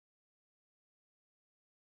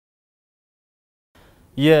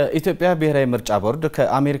የኢትዮጵያ ብሔራዊ ምርጫ ቦርድ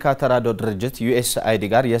ከአሜሪካ ተራድኦ ድርጅት USAID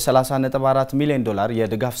ጋር የ30.4 ሚሊዮን ዶላር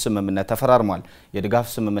የድጋፍ ስምምነት ተፈራርሟል። የድጋፍ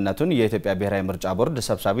ስምምነቱን የኢትዮጵያ ብሔራዊ ምርጫ ቦርድ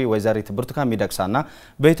ሰብሳቢ ወይዘሪት ብርቱካን ሚደቅሳና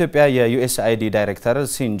በኢትዮጵያ የUSAID ዳይሬክተር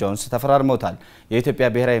ሲን ጆንስ ተፈራርመውታል። የኢትዮጵያ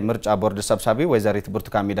ብሔራዊ ምርጫ ቦርድ ሰብሳቢ ወይዘሪት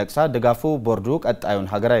ብርቱካን ሚደቅሳ ድጋፉ ቦርዱ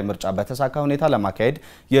ቀጣዩን ሀገራዊ ምርጫ በተሳካ ሁኔታ ለማካሄድ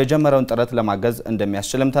የጀመረውን ጥረት ለማገዝ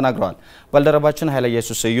እንደሚያስችልም ተናግረዋል። ባልደረባችን ኃይለ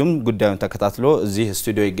ኢየሱስ ስዩም ጉዳዩን ተከታትሎ እዚህ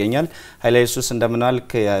ስቱዲዮ ይገኛል። ኃይለ ኢየሱስ እንደምናል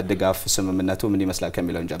የድጋፍ ስምምነቱ ምን ይመስላል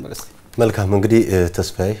ከሚለው እንጀምር። መልካም እንግዲህ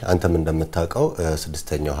ተስፋዬ አንተም እንደምታውቀው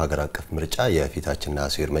ስድስተኛው ሀገር አቀፍ ምርጫ የፊታችን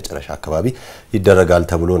ነሐሴ መጨረሻ አካባቢ ይደረጋል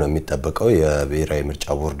ተብሎ ነው የሚጠበቀው። የብሔራዊ ምርጫ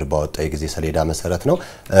ቦርድ ባወጣው የጊዜ ሰሌዳ መሰረት ነው።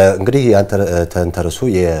 እንግዲህ ያንተ ተንተርሶ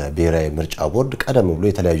የብሔራዊ ምርጫ ቦርድ ቀደም ብሎ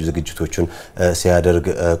የተለያዩ ዝግጅቶችን ሲያደርግ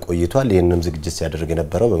ቆይቷል። ይህንንም ዝግጅት ሲያደርግ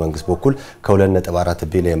የነበረው በመንግስት በኩል ከ2.4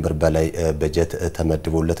 ቢሊዮን ብር በላይ በጀት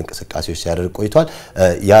ተመድቦለት እንቅስቃሴዎች ሲያደርግ ቆይቷል።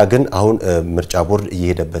 ያ ግን አሁን ምርጫ ቦርድ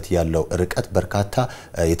እየሄደበት ያለው ርቀት በርካታ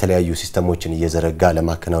የተለያዩ ሲስተሞችን እየዘረጋ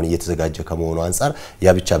ለማከናወን እየተዘጋጀ ከመሆኑ አንፃር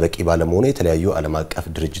ያ ብቻ በቂ ባለመሆኑ የተለያዩ ዓለም አቀፍ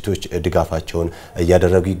ድርጅቶች ድጋፋቸውን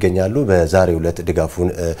እያደረጉ ይገኛሉ። በዛሬው ዕለት ድጋፉን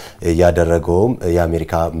ያደረገውም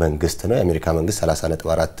የአሜሪካ መንግስት ነው። የአሜሪካ መንግስት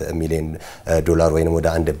 30.4 ሚሊዮን ዶላር ወይንም ወደ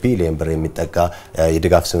 1 ቢሊዮን ብር የሚጠጋ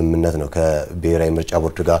የድጋፍ ስምምነት ነው ከብሔራዊ ምርጫ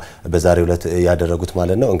ቦርድ ጋር በዛሬው ዕለት ያደረጉት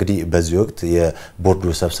ማለት ነው። እንግዲህ በዚህ ወቅት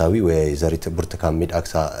የቦርዱ ሰብሳቢ ወይዘሪት ብርቱካን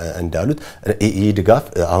ሚደቅሳ እንዳሉት ይህ ድጋፍ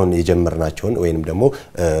አሁን የጀመርናቸውን ወይንም ደግሞ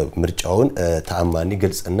ምርጫውን ተአማኒ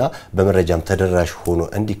ግልጽና በመረጃም ተደራሽ ሆኖ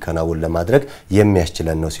እንዲከናወን ለማድረግ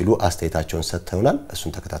የሚያስችለን ነው ሲሉ አስተያየታቸውን ሰጥተውናል።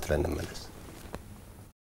 እሱን ተከታትለን እንመለስ።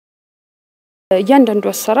 እያንዳንዱ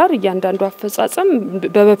አሰራር እያንዳንዱ አፈጻጸም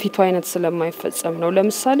በበፊቱ አይነት ስለማይፈጸም ነው።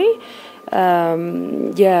 ለምሳሌ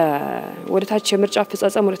ወደታች የምርጫ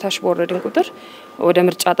አፈጻጸም ወደታች በወረድን ቁጥር ወደ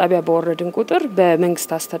ምርጫ ጣቢያ በወረድን ቁጥር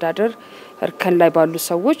በመንግስት አስተዳደር እርከን ላይ ባሉ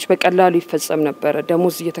ሰዎች በቀላሉ ይፈጸም ነበር፣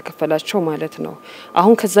 ደሞዝ እየተከፈላቸው ማለት ነው።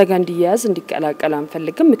 አሁን ከዛ ጋር እንዲያያዝ እንዲቀላቀል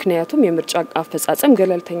አንፈልግም። ምክንያቱም የምርጫ አፈጻጸም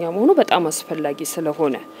ገለልተኛ መሆኑ በጣም አስፈላጊ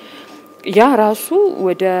ስለሆነ ያ ራሱ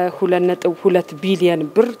ወደ 2.2 ቢሊዮን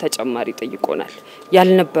ብር ተጨማሪ ጠይቆናል፣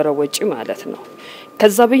 ያልነበረው ወጪ ማለት ነው።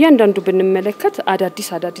 ከዛ በእያንዳንዱ ብንመለከት አዳዲስ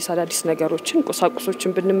ነገሮችን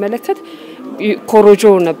ቁሳቁሶችን ብንመለከት ኮሮጆ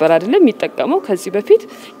ነበር አይደለም የሚጠቀመው ከዚህ በፊት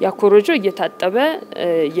ያ ኮሮጆ እየታጠበ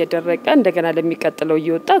እየደረቀ እንደገና ለሚቀጥለው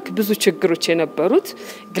እየወጣ ብዙ ችግሮች የነበሩት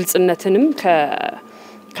ግልጽነትንም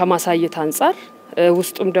ከማሳየት አንፃር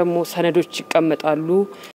ውስጡም ደግሞ ሰነዶች ይቀመጣሉ።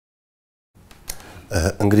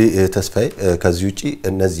 እንግዲህ ተስፋዬ ከዚህ ውጪ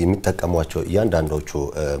እነዚህ የሚጠቀሟቸው እያንዳንዶቹ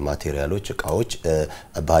ማቴሪያሎች እቃዎች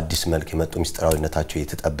በአዲስ መልክ የመጡ ሚስጥራዊነታቸው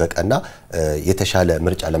የተጠበቀና የተሻለ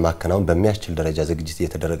ምርጫ ለማከናወን በሚያስችል ደረጃ ዝግጅት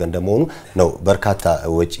እየተደረገ እንደመሆኑ ነው በርካታ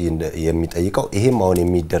ወጪ የሚጠይቀው። ይሄም አሁን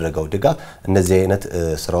የሚደረገው ድጋፍ እነዚህ አይነት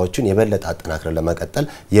ስራዎችን የበለጠ አጠናክረን ለማቀጠል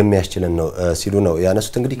የሚያስችልን ነው ሲሉ ነው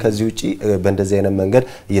ያነሱት። እንግዲህ ከዚህ ውጪ በእንደዚህ አይነት መንገድ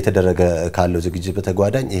እየተደረገ ካለው ዝግጅት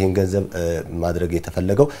በተጓዳኝ ይሄን ገንዘብ ማድረግ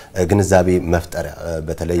የተፈለገው ግንዛቤ መፍጠሪያ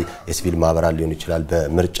በተለይ የሲቪል ማህበራት ሊሆን ይችላል፣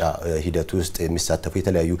 በምርጫ ሂደት ውስጥ የሚሳተፉ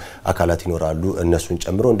የተለያዩ አካላት ይኖራሉ እነሱን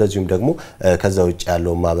ጨምሮ እንደዚሁም ደግሞ ከዛ ውጭ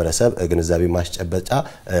ያለው ማህበረሰብ ግንዛቤ ማስጨበጫ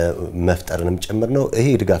መፍጠርንም ጭምር ነው።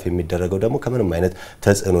 ይሄ ድጋፍ የሚደረገው ደግሞ ከምንም አይነት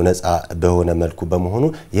ተጽዕኖ ነፃ በሆነ መልኩ በመሆኑ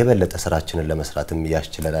የበለጠ ስራችንን ለመስራትም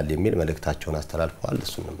ያስችላል የሚል መልእክታቸውን አስተላልፈዋል።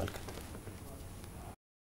 እሱን እንመልከት።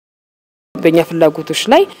 በእኛ ፍላጎቶች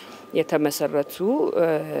ላይ የተመሰረቱ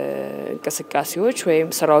እንቅስቃሴዎች ወይም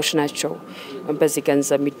ስራዎች ናቸው በዚህ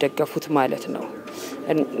ገንዘብ የሚደገፉት ማለት ነው።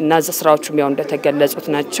 እና ስራዎቹም ያው እንደተገለጹት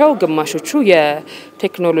ናቸው። ግማሾቹ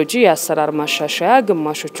የቴክኖሎጂ የአሰራር ማሻሻያ፣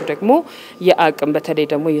 ግማሾቹ ደግሞ የአቅም በተለይ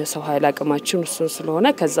ደግሞ የሰው ኃይል አቅማችን እሱ ስለሆነ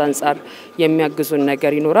ከዛ አንፃር የሚያግዙን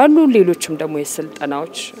ነገር ይኖራሉ። ሌሎችም ደግሞ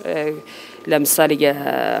የስልጠናዎች ለምሳሌ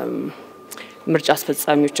ምርጫ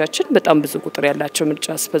አስፈጻሚዎቻችን በጣም ብዙ ቁጥር ያላቸው ምርጫ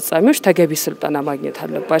አስፈጻሚዎች ተገቢ ስልጠና ማግኘት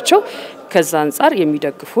አለባቸው። ከዛ አንፃር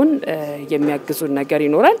የሚደግፉን የሚያግዙን ነገር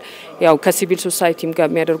ይኖራል። ያው ከሲቪል ሶሳይቲም ጋር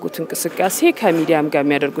የሚያደርጉት እንቅስቃሴ ከሚዲያም ጋር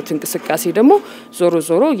የሚያደርጉት እንቅስቃሴ ደግሞ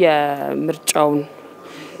ዞሮ የምርጫውን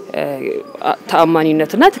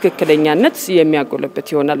ተአማኒነትና ትክክለኛነት የሚያጎለበት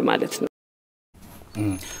ይሆናል ማለት ነው።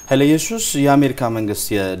 ኃይለ ኢየሱስ የአሜሪካ መንግስት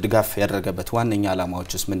የድጋፍ ያደረገበት ዋነኛ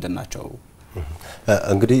ዓላማዎችስ ምንድናቸው?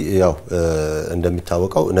 እንግዲህ ያው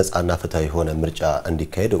እንደሚታወቀው ነፃና ፍትሃዊ ሆነ ምርጫ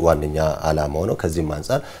እንዲካሄድ ዋነኛ ዓላማው ነው። ከዚህም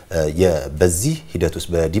አንፃር በዚህ ሂደት ውስጥ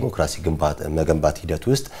በዲሞክራሲ መገንባት ሂደት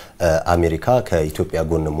ውስጥ አሜሪካ ከኢትዮጵያ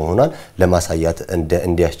ጎን መሆኗን ለማሳያት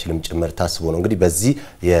እንዲያስችልም ጭምር ታስቦ ነው። እንግዲህ በዚህ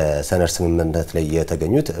የሰነድ ስምምነት ላይ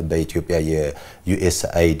የተገኙት በኢትዮጵያ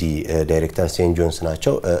የUSAID ዳይሬክተር ሲን ጆንስ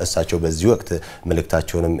ናቸው። እሳቸው በዚህ ወቅት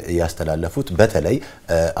መልእክታቸውንም ያስተላለፉት በተለይ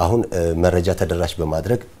አሁን መረጃ ተደራሽ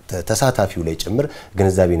በማድረግ ተሳታፊው ላይ ጭምር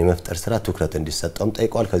ግንዛቤን የመፍጠር ስራ ትኩረት እንዲሰጠውም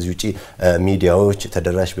ጠይቀዋል። ከዚህ ውጪ ሚዲያዎች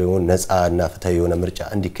ተደራሽ በመሆን ነፃና ፍትሃዊ የሆነ ምርጫ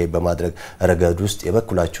እንዲካሄድ በማድረግ ረገድ ውስጥ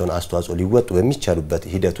የበኩላቸውን አስተዋጽኦ ሊወጡ በሚቻሉበት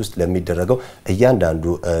ሂደት ውስጥ ለሚደረገው እያንዳንዱ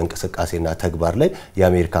እንቅስቃሴና ተግባር ላይ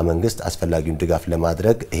የአሜሪካ መንግስት አስፈላጊውን ድጋፍ ለማድረግ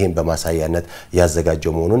ይሄን በማሳያነት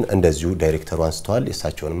ያዘጋጀው መሆኑን እንደዚሁ ዳይሬክተሩ አንስተዋል።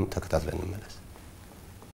 የሳቸውንም ተከታትለን እንመለስ።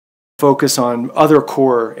 Focus on other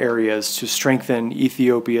core areas to strengthen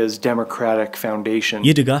Ethiopia's democratic foundation.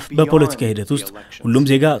 ይህ ድጋፍ በፖለቲካ ሂደት ውስጥ ሁሉም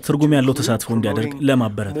ዜጋ ትርጉም ያለው ተሳትፎ እንዲያደርግ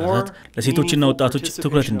ለማበረታታት ለሴቶችና ወጣቶች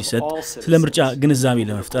ትኩረት እንዲሰጥ ስለ ምርጫ ግንዛቤ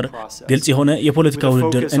ለመፍጠር ግልጽ የሆነ የፖለቲካ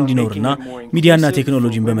ውድድር እንዲኖርና ሚዲያና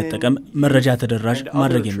ቴክኖሎጂን በመጠቀም መረጃ ተደራሽ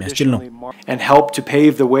ማድረግ የሚያስችል ነው። And help to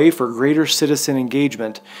pave the way for greater citizen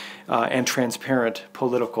engagement and transparent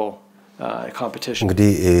political competition. እንግዲህ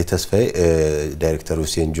ተስፋዬ ዳይሬክተር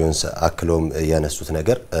ሁሴን ጆንስ አክሎም ያነሱት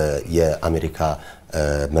ነገር የአሜሪካ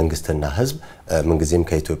መንግስትና ህዝብ ምንጊዜም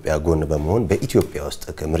ከኢትዮጵያ ጎን በመሆን በኢትዮጵያ ውስጥ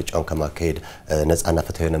ምርጫውን ከማካሄድ ነፃና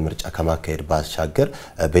ፍትሃዊ የሆነ ምርጫ ከማካሄድ ባሻገር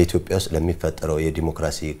በኢትዮጵያ ውስጥ ለሚፈጠረው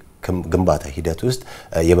የዲሞክራሲ ግንባታ ሂደት ውስጥ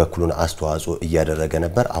የበኩሉን አስተዋጽኦ እያደረገ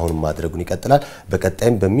ነበር። አሁን ማድረጉን ይቀጥላል።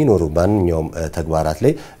 በቀጣይም በሚኖሩ ማንኛውም ተግባራት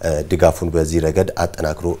ላይ ድጋፉን በዚህ ረገድ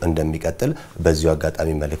አጠናክሮ እንደሚቀጥል በዚሁ አጋጣሚ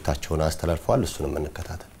መልእክታቸውን አስተላልፈዋል። እሱንም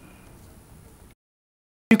እንከታተል።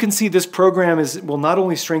 You can see this program will not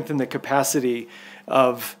only strengthen the capacity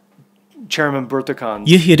of Chairman Burtakan.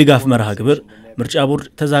 ይህ የድጋፍ መርሃ ግብር ምርጫ ቦርድ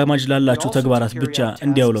ተዛማጅ ላላቸው ተግባራት ብቻ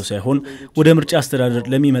እንዲያውለው ሳይሆን ወደ ምርጫ አስተዳደር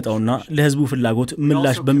ለሚመጣውና ለህዝቡ ፍላጎት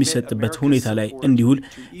ምላሽ በሚሰጥበት ሁኔታ ላይ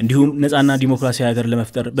እንዲሁም ነፃና ዲሞክራሲያዊ ሀገር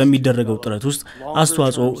ለመፍጠር በሚደረገው ጥረት ውስጥ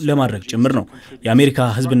አስተዋጽኦ ለማድረግ ጭምር ነው የአሜሪካ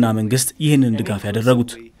ህዝብና መንግስት ይህንን ድጋፍ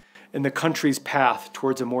ያደረጉት። In the country's path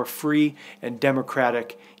towards a more free and democratic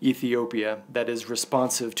Ethiopia that is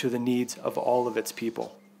responsive to the needs of all of its people.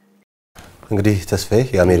 እንግዲህ ተስፋዬ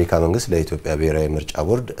የአሜሪካ መንግስት ለኢትዮጵያ ብሔራዊ ምርጫ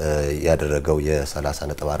ቦርድ ያደረገው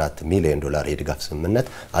የ30.4 ሚሊዮን ዶላር የድጋፍ ስምምነት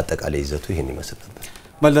አጠቃላይ ይዘቱ ይሄን ይመስል ነበር።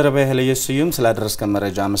 ባልደረባዬ ኃይለ ኢየሱስ ስዩም ስላደረስከን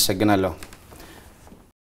መረጃ አመሰግናለሁ።